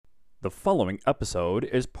The following episode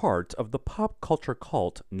is part of the Pop Culture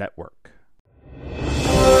Cult Network.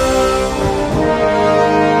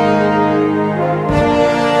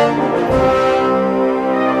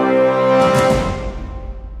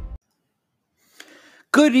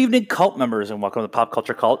 Good evening, cult members, and welcome to Pop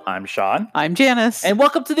Culture Cult. I'm Sean. I'm Janice. And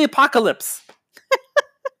welcome to the apocalypse.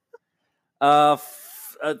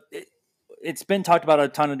 It's been talked about a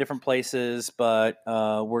ton of different places, but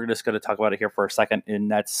we're just going to talk about it here for a second, and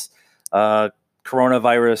that's coronavirus,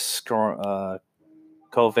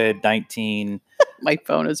 COVID-19. My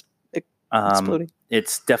phone is exploding.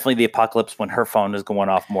 It's definitely the apocalypse when her phone is going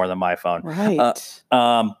off more than my phone. Right.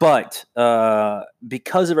 But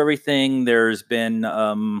because of everything, there's been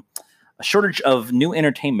a shortage of new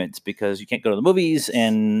entertainments because you can't go to the movies,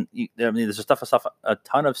 and there's a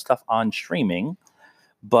ton of stuff on streaming.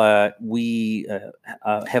 But we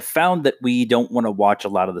have found that we don't want to watch a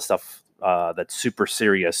lot of the stuff that's super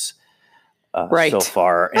serious Right. so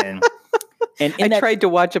far. And I tried to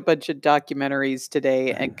watch a bunch of documentaries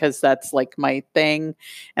today because that's like my thing.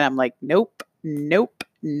 And I'm like, nope. Yeah.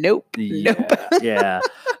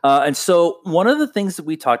 And so one of the things that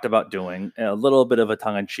we talked about doing, a little bit of a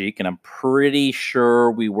tongue-in-cheek, and I'm pretty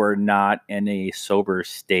sure we were not in a sober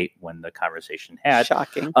state when the conversation had,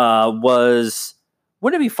 Shocking. was,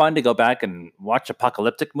 wouldn't it be fun to go back and watch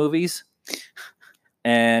apocalyptic movies?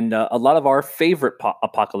 And a lot of our favorite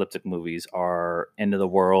apocalyptic movies are end of the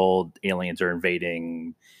world, aliens are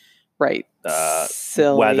invading, Right.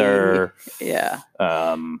 Silly. weather. Yeah.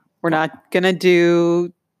 We're We're not going to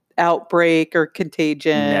do Outbreak or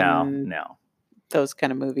Contagion. No. Those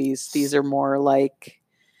kind of movies. These are more like...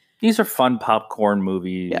 These are fun popcorn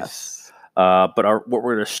movies. Yes. But what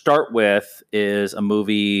we're going to start with is a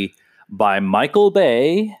movie by Michael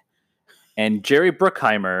Bay and Jerry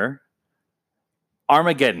Bruckheimer,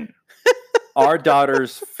 Armageddon, our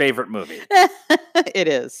daughter's favorite movie. It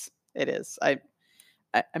is.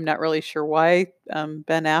 I'm not really sure why Ben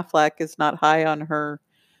Affleck is not high on her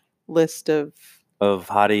list of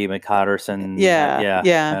Hottie McHotterson. Yeah.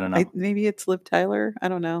 I don't know. Maybe it's Liv Tyler. I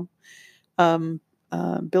don't know.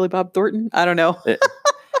 Billy Bob Thornton. I don't know.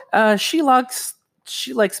 She likes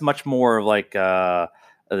much more of like the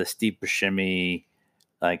Steve Buscemi,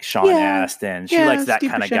 like Sean Astin. She likes that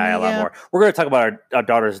Steve kind of guy a Buscemi, lot more. We're going to talk about our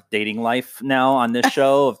daughter's dating life now on this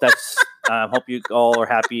show. If that's, hope you all are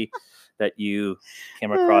happy that you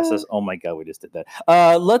came across this. Oh my God, we just did that.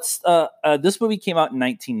 This movie came out in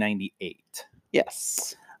 1998.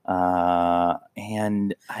 Yes.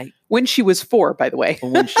 And when she was 4, by the way.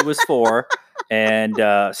 When she was 4, and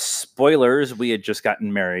spoilers, we had just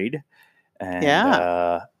gotten married,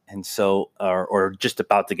 and and so or just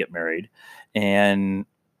about to get married, and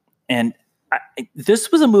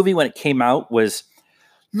this was a movie when it came out was,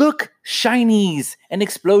 look, shinies and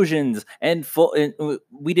explosions and full. And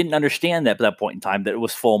we didn't understand that at that point in time that it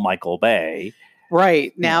was full Michael Bay.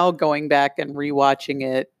 Right. Now going back and rewatching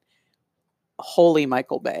it, holy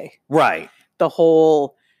Michael Bay. Right. The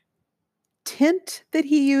whole tint that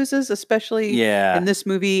he uses, especially in this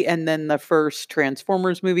movie, and then the first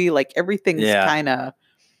Transformers movie, like everything's kind of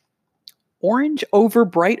orange,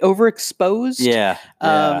 bright, overexposed. Yeah.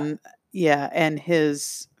 And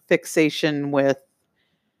his fixation with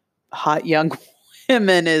hot young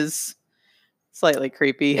women is slightly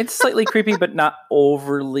creepy. It's slightly creepy, but not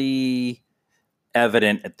overly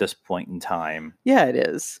evident at this point in time. Yeah, it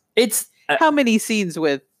is. It's how many scenes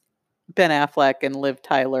with Ben Affleck and Liv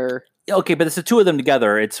Tyler? Okay, but it's the two of them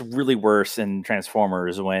together. It's really worse in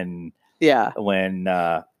Transformers when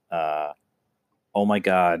oh my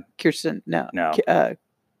God, Kristen, no,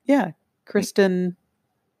 Kristen.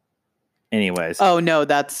 Anyways, oh no,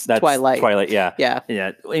 that's Twilight.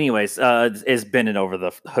 Yeah. Anyways, is bending over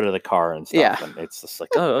the hood of the car and stuff, and it's just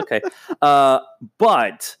like, oh, okay.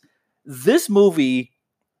 But this movie,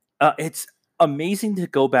 it's amazing to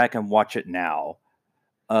go back and watch it now.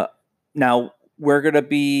 Now we're gonna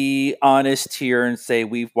be honest here and say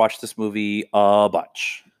we've watched this movie a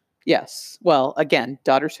bunch. Yes. Well, again,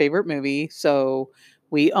 daughter's favorite movie, so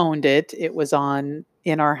we owned it. It was on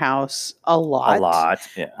in our house a lot.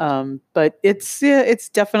 Yeah. But it's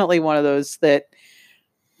definitely one of those that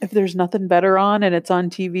if there's nothing better on and it's on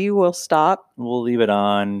TV, we'll stop. We'll leave it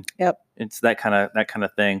on. Yep. It's that kind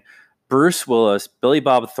of thing. Bruce Willis, Billy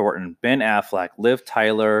Bob Thornton, Ben Affleck, Liv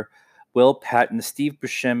Tyler, Will Patton, Steve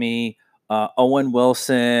Buscemi, Owen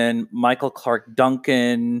Wilson, Michael Clark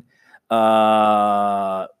Duncan,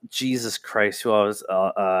 Jesus Christ, who else?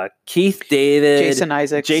 Keith David,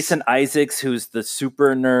 Jason Isaacs, who's the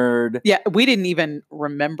super nerd. Yeah, we didn't even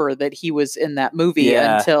remember that he was in that movie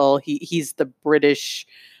until he's the British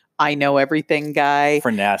I know everything guy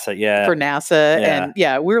for NASA. And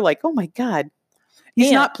we were like, oh my God,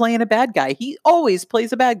 he's not playing a bad guy. He always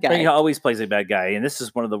plays a bad guy. He always plays a bad guy, and this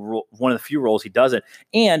is one of the few roles he doesn't.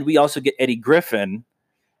 And we also get Eddie Griffin,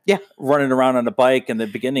 running around on a bike in the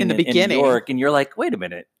beginning in New York, and you're like, wait a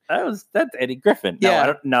minute, that's Eddie Griffin.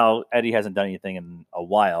 No, Eddie hasn't done anything in a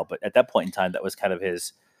while, but at that point in time, that was kind of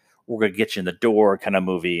his "we're gonna get you in the door" kind of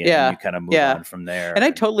movie, and you kind of move on from there. And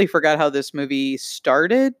I totally forgot how this movie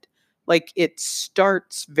started. Like, it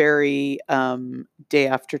starts very Day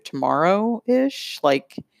After Tomorrow-ish,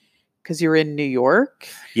 like, because you're in New York.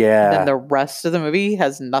 Yeah. And the rest of the movie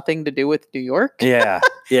has nothing to do with New York. Yeah.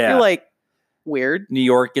 You're like, weird. New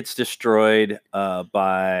York gets destroyed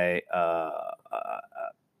by a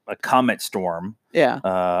comet storm. Yeah.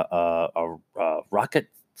 A rocket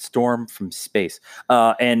storm from space.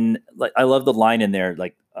 And like, I love the line in there,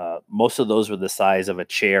 like, most of those were the size of a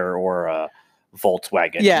chair or a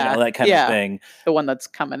Volkswagen, that kind of thing. The one that's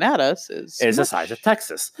coming at us is the size of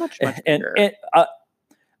Texas. Much bigger. And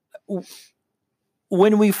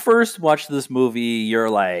when we first watched this movie, you're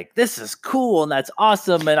like, this is cool and that's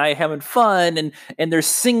awesome, and I having fun, and they're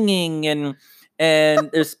singing and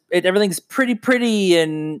there's everything's pretty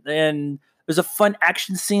and there's a fun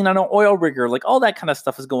action scene on an oil rigger, like all that kind of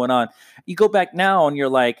stuff is going on. You go back now and you're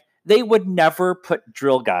like, they would never put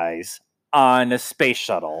drill guys on a space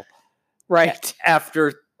shuttle. Right.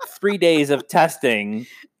 After 3 days of testing,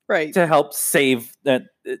 to help save the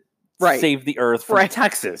Earth from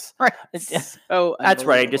Texas. Right. So that's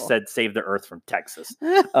right. I just said save the Earth from Texas.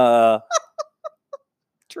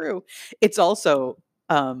 True. It's also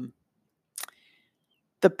the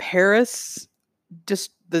Paris.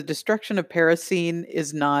 Just the destruction of Paris scene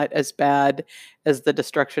is not as bad as the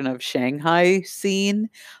destruction of Shanghai scene.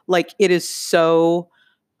 Like, it is so.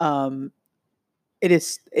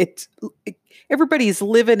 Everybody's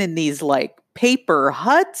living in these like paper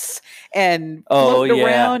huts and floating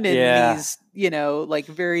around in these, like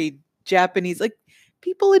very Japanese, like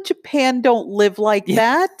people in Japan don't live like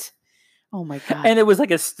that. Oh my God. And it was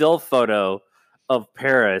like a still photo of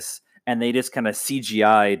Paris, and they just kind of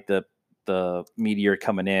CGI'd the meteor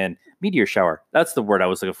coming in. Meteor shower. That's the word I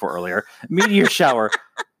was looking for earlier. Meteor shower.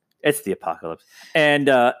 It's the apocalypse. And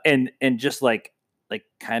just like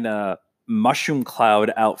kind of mushroom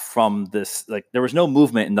cloud out from this, like there was no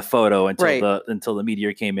movement in the photo until the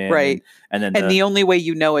meteor came in, and then the only way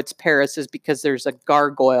you know it's Paris is because there's a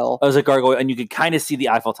gargoyle. There's a gargoyle, and you can kind of see the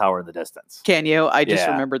Eiffel Tower in the distance. Can you? I just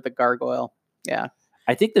remembered the gargoyle. Yeah,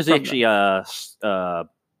 I think there's actually a screen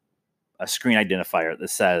identifier that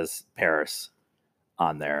says Paris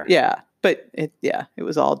on there. Yeah, but it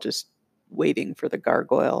was all just waiting for the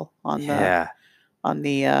gargoyle on the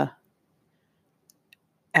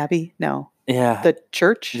Abbey? No. Yeah. The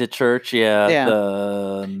church? The church, yeah.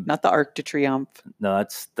 Not the Arc de Triomphe. No,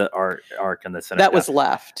 that's the arc in the center. That was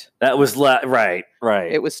left. That was right.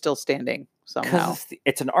 It was still standing somehow.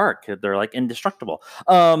 It's an arc. They're like indestructible.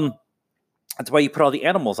 That's why you put all the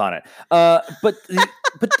animals on it. But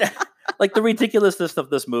like the ridiculousness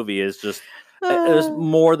of this movie is just there's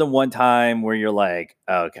more than one time where you're like,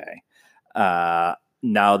 okay,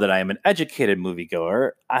 now that I am an educated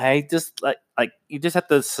moviegoer, I just like you just have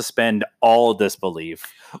to suspend all disbelief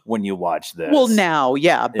when you watch this. Well, now,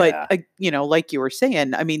 but like you were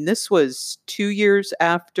saying, I mean, this was 2 years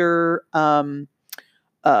after, not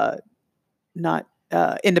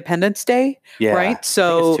Independence Day, right?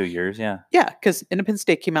 So 2 years, yeah, because Independence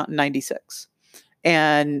Day came out in '96,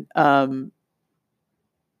 and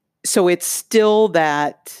so it's still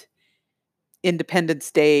that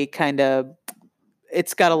Independence Day kind of.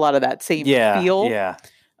 It's got a lot of that same feel,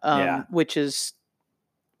 which is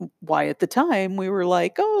why at the time we were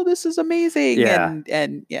like, "Oh, this is amazing,"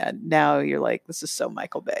 and now you're like, "This is so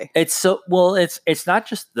Michael Bay." It's so It's not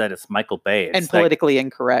just that it's Michael Bay, and politically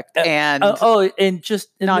incorrect, and not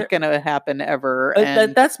going to happen ever.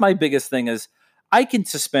 That's my biggest thing is I can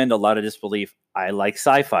suspend a lot of disbelief. I like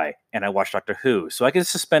sci-fi, and I watch Doctor Who, so I can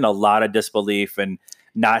suspend a lot of disbelief and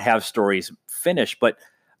not have stories finish, but.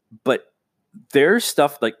 There's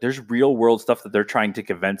stuff like there's real world stuff that they're trying to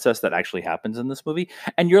convince us that actually happens in this movie,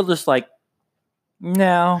 and you're just like,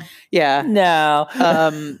 no, no.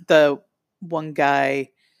 The one guy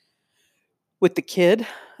with the kid,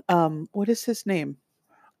 what is his name?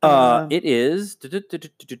 It is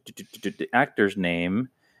the actor's name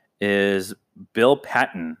is Bill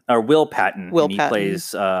Patton or Will Patton. Will Patton. He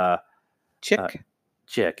plays Chick.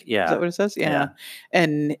 Chick, yeah. Is that what it says? Yeah.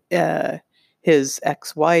 And his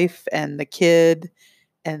ex-wife and the kid,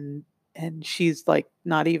 and she's like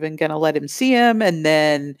not even gonna let him see him, and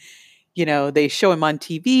then they show him on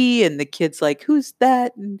TV and the kid's like, who's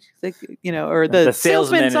that? And she's like, or the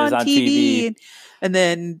salesman's on TV. And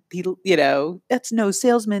then he, that's no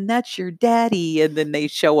salesman, that's your daddy. And then they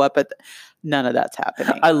show up none of that's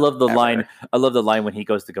happening. I love the line. I love the line when he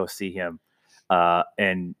goes to go see him.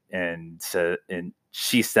 And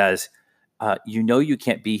she says, you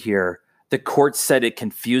can't be here. The court said it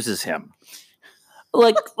confuses him.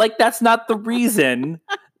 Like that's not the reason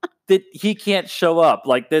that he can't show up.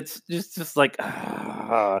 Like that's just like,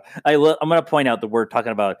 I'm going to point out that we're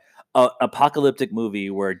talking about an apocalyptic movie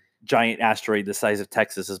where giant asteroid the size of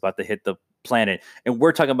Texas is about to hit the planet. And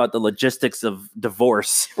we're talking about the logistics of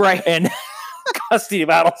divorce. Right. And custody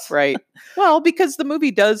battles. Right. Well, because the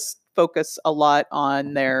movie does focus a lot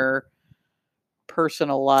on their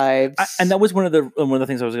personal lives. And that was one of the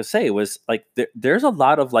things I was going to say was like, there's a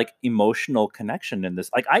lot of like emotional connection in this.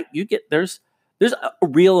 Like there's a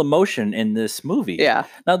real emotion in this movie. Yeah.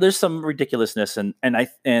 Now there's some ridiculousness and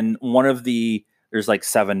one of there's like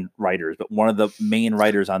 7 writers, but one of the main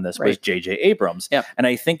writers on this was J.J. Abrams. Yep. And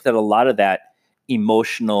I think that a lot of that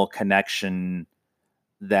emotional connection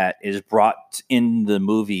that is brought in the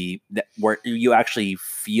movie where you actually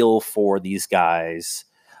feel for these guys.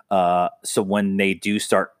 So when they do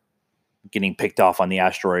start getting picked off on the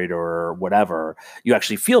asteroid or whatever, you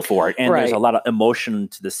actually feel for it. And there's a lot of emotion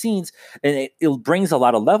to the scenes, and it brings a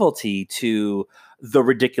lot of levity to the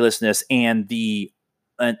ridiculousness and the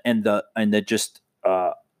just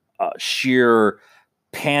sheer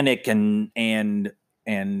panic and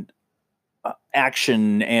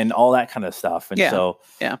action and all that kind of stuff. And that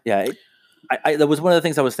was one of the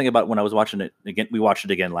things I was thinking about when I was watching it again. We watched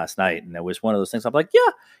it again last night, and it was one of those things. I'm like,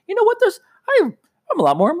 yeah, you know what? I'm a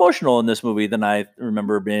lot more emotional in this movie than I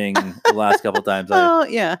remember being the last couple times.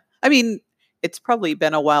 Yeah. I mean, it's probably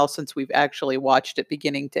been a while since we've actually watched it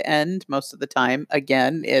beginning to end. Most of the time,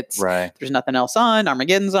 again, it's there's nothing else on.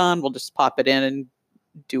 Armageddon's on. We'll just pop it in and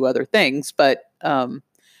do other things. But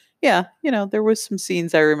there was some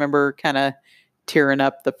scenes I remember kind of tearing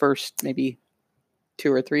up the first maybe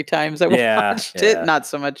 2 or 3 times that we watched it. Not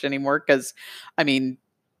so much anymore because, I mean,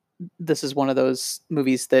 this is one of those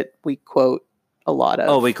movies that we quote a lot of.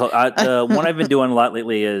 Oh, we call one I've been doing a lot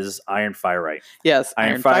lately is Iron Firelight. Yes,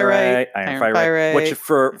 Iron Firelight, which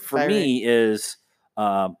for me is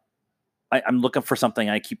I'm looking for something.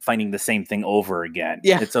 I keep finding the same thing over again.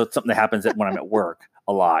 Yeah, it's something that happens when I'm at work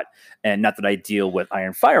a lot, and not that I deal with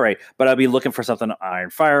Iron Firelight, but I'll be looking for something. Iron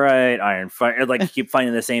Fire, like keep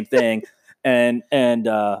finding the same thing. And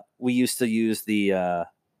we used to use the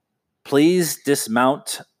please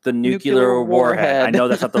dismount the nuclear warhead. I know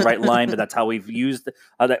that's not the right line, but that's how we've used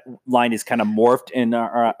that line is kind of morphed in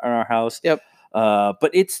our house. Yep. But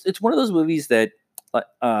it's one of those movies that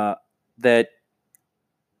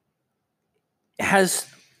has,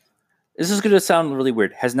 this is going to sound really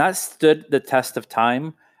weird, has not stood the test of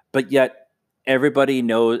time, but yet everybody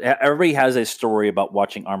has a story about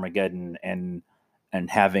watching Armageddon and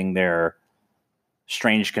having their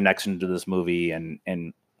strange connection to this movie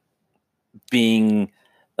and being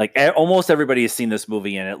like almost everybody has seen this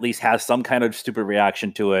movie and at least has some kind of stupid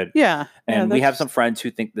reaction to it. Yeah. And we have some friends who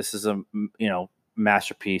think this is a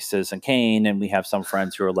masterpiece, Citizen Kane, and we have some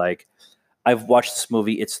friends who are like, I've watched this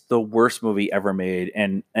movie. It's the worst movie ever made,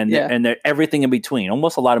 and everything in between.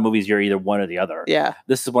 Almost a lot of movies, you're either one or the other. Yeah.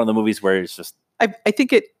 This is one of the movies where it's just. I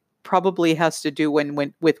think it probably has to do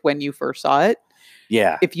with when you first saw it.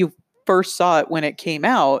 Yeah. If you first saw it when it came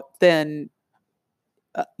out, then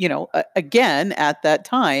again at that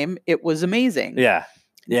time it was amazing. Yeah.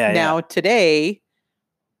 Yeah. Now today,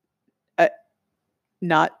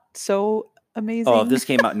 not so amazing. Oh, if this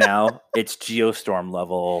came out now, it's Geostorm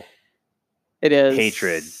level. It is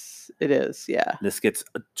hatred. It is. Yeah. This gets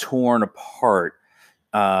torn apart.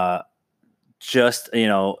 Just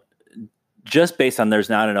based on there's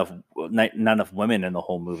not enough women in the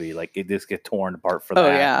whole movie. Like it just get torn apart for that. Oh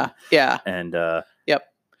yeah. Yeah. And yep.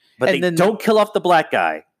 But they don't kill off the black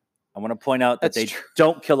guy. I want to point out that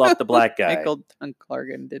don't kill off the black guy. Michael Clark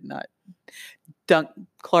did not.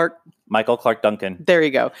 Michael Clark Duncan. There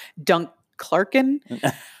you go. Clarkin.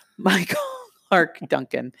 Michael Clark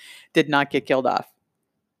Duncan did not get killed off.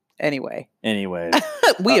 Anyway,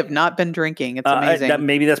 we have not been drinking. It's amazing.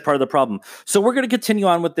 Maybe that's part of the problem. So we're going to continue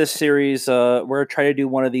on with this series. We're going to try to do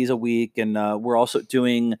one of these a week, and we're also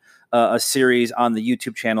doing a series on the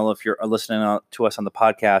YouTube channel. If you're listening to us on the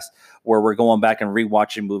podcast, where we're going back and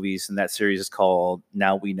rewatching movies, and that series is called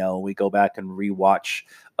Now We Know. We go back and rewatch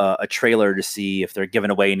a trailer to see if they're giving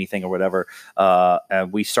away anything or whatever.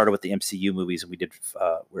 And we started with the MCU movies, and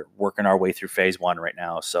we're working our way through phase 1 right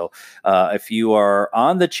now. So if you are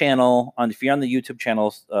on the channel on if you're on the YouTube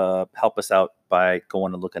channels, help us out by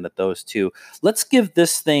going and looking at those too. Let's give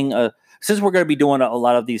this thing since we're going to be doing a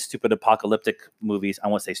lot of these stupid apocalyptic movies. I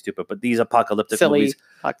won't say stupid, but these Silly movies.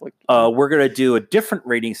 We're going to do a different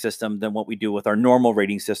rating system than what we do with our normal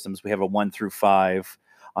rating systems. We have a 1 through 5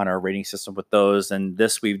 on our rating system with those, and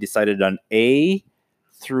this we've decided on A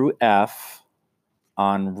through F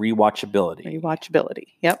on rewatchability.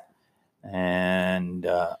 Yep. And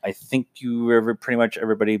I think pretty much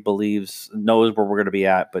everybody knows where we're going to be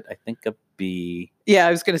at, but I think a B. Yeah,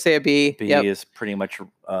 I was going to say a B. B is pretty much.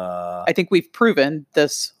 I think we've proven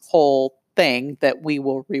this whole thing that we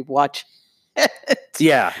will rewatch it.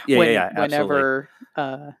 Yeah, whenever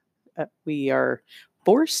we are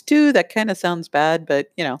forced to. That kind of sounds bad,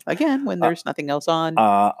 but again, when there's nothing else on.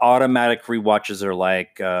 Automatic rewatches are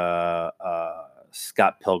like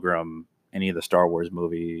Scott Pilgrim, any of the Star Wars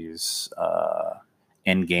movies,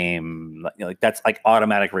 Endgame, like that's like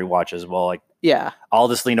automatic rewatches. Well, I'll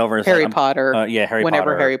just lean over and Harry Potter. Harry Potter.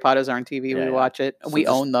 Whenever Harry Potter's on TV, we watch it. So we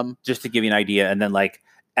own them. Just to give you an idea, and then like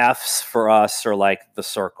F's for us are like The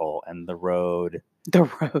Circle and The Road. 2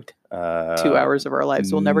 hours of our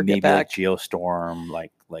lives we'll never get back. Like Geostorm,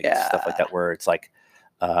 like stuff like that, where it's like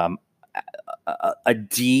a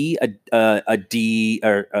D,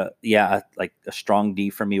 like a strong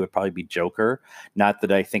D for me would probably be Joker. Not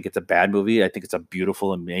that I think it's a bad movie. I think it's a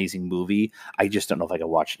beautiful, amazing movie. I just don't know if I could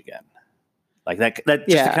watch it again. Like that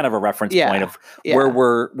just a kind of a reference point of where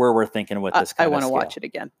we're thinking with this. I want to watch it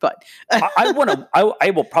again, but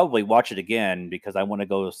I will probably watch it again because I want to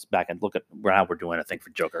go back and look at how we're doing a thing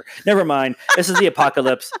for Joker. Never mind. This is the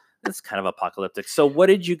apocalypse. It's kind of apocalyptic. So what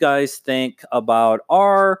did you guys think about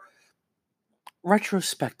our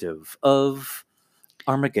retrospective of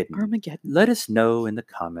Armageddon? Let us know in the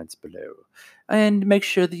comments below. And make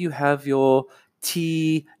sure that you have your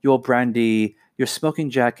tea, your brandy, your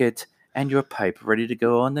smoking jacket, and your pipe ready to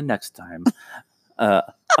go on the next time. I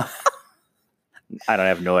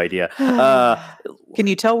have no idea. Can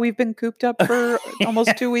you tell we've been cooped up for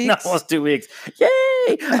almost 2 weeks? Almost 2 weeks.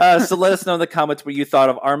 Yay! So let us know in the comments what you thought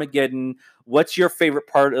of Armageddon. What's your favorite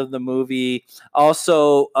part of the movie?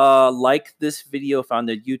 Also, like this video, found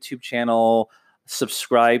the YouTube channel,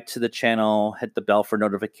 subscribe to the channel, hit the bell for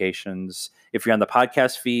notifications. If you're on the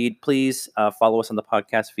podcast feed, please follow us on the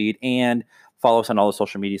podcast feed and follow us on all the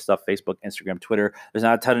social media stuff, Facebook, Instagram, Twitter. There's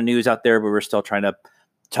not a ton of news out there, but we're still trying to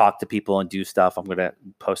talk to people and do stuff. I'm going to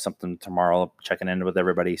post something tomorrow, checking in with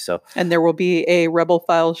everybody. And there will be a Rebel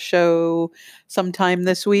Files show sometime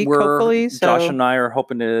this week, hopefully. So Josh and I are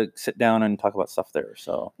hoping to sit down and talk about stuff there.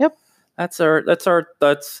 So yep, that's our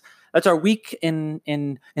week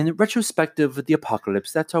in retrospective of the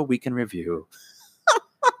apocalypse. That's our week in review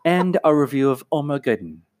and our review of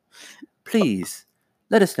Armageddon. Please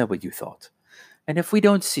let us know what you thought. And if we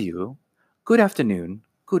don't see you, good afternoon,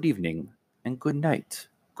 good evening, and good night,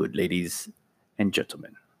 good ladies and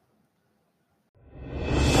gentlemen.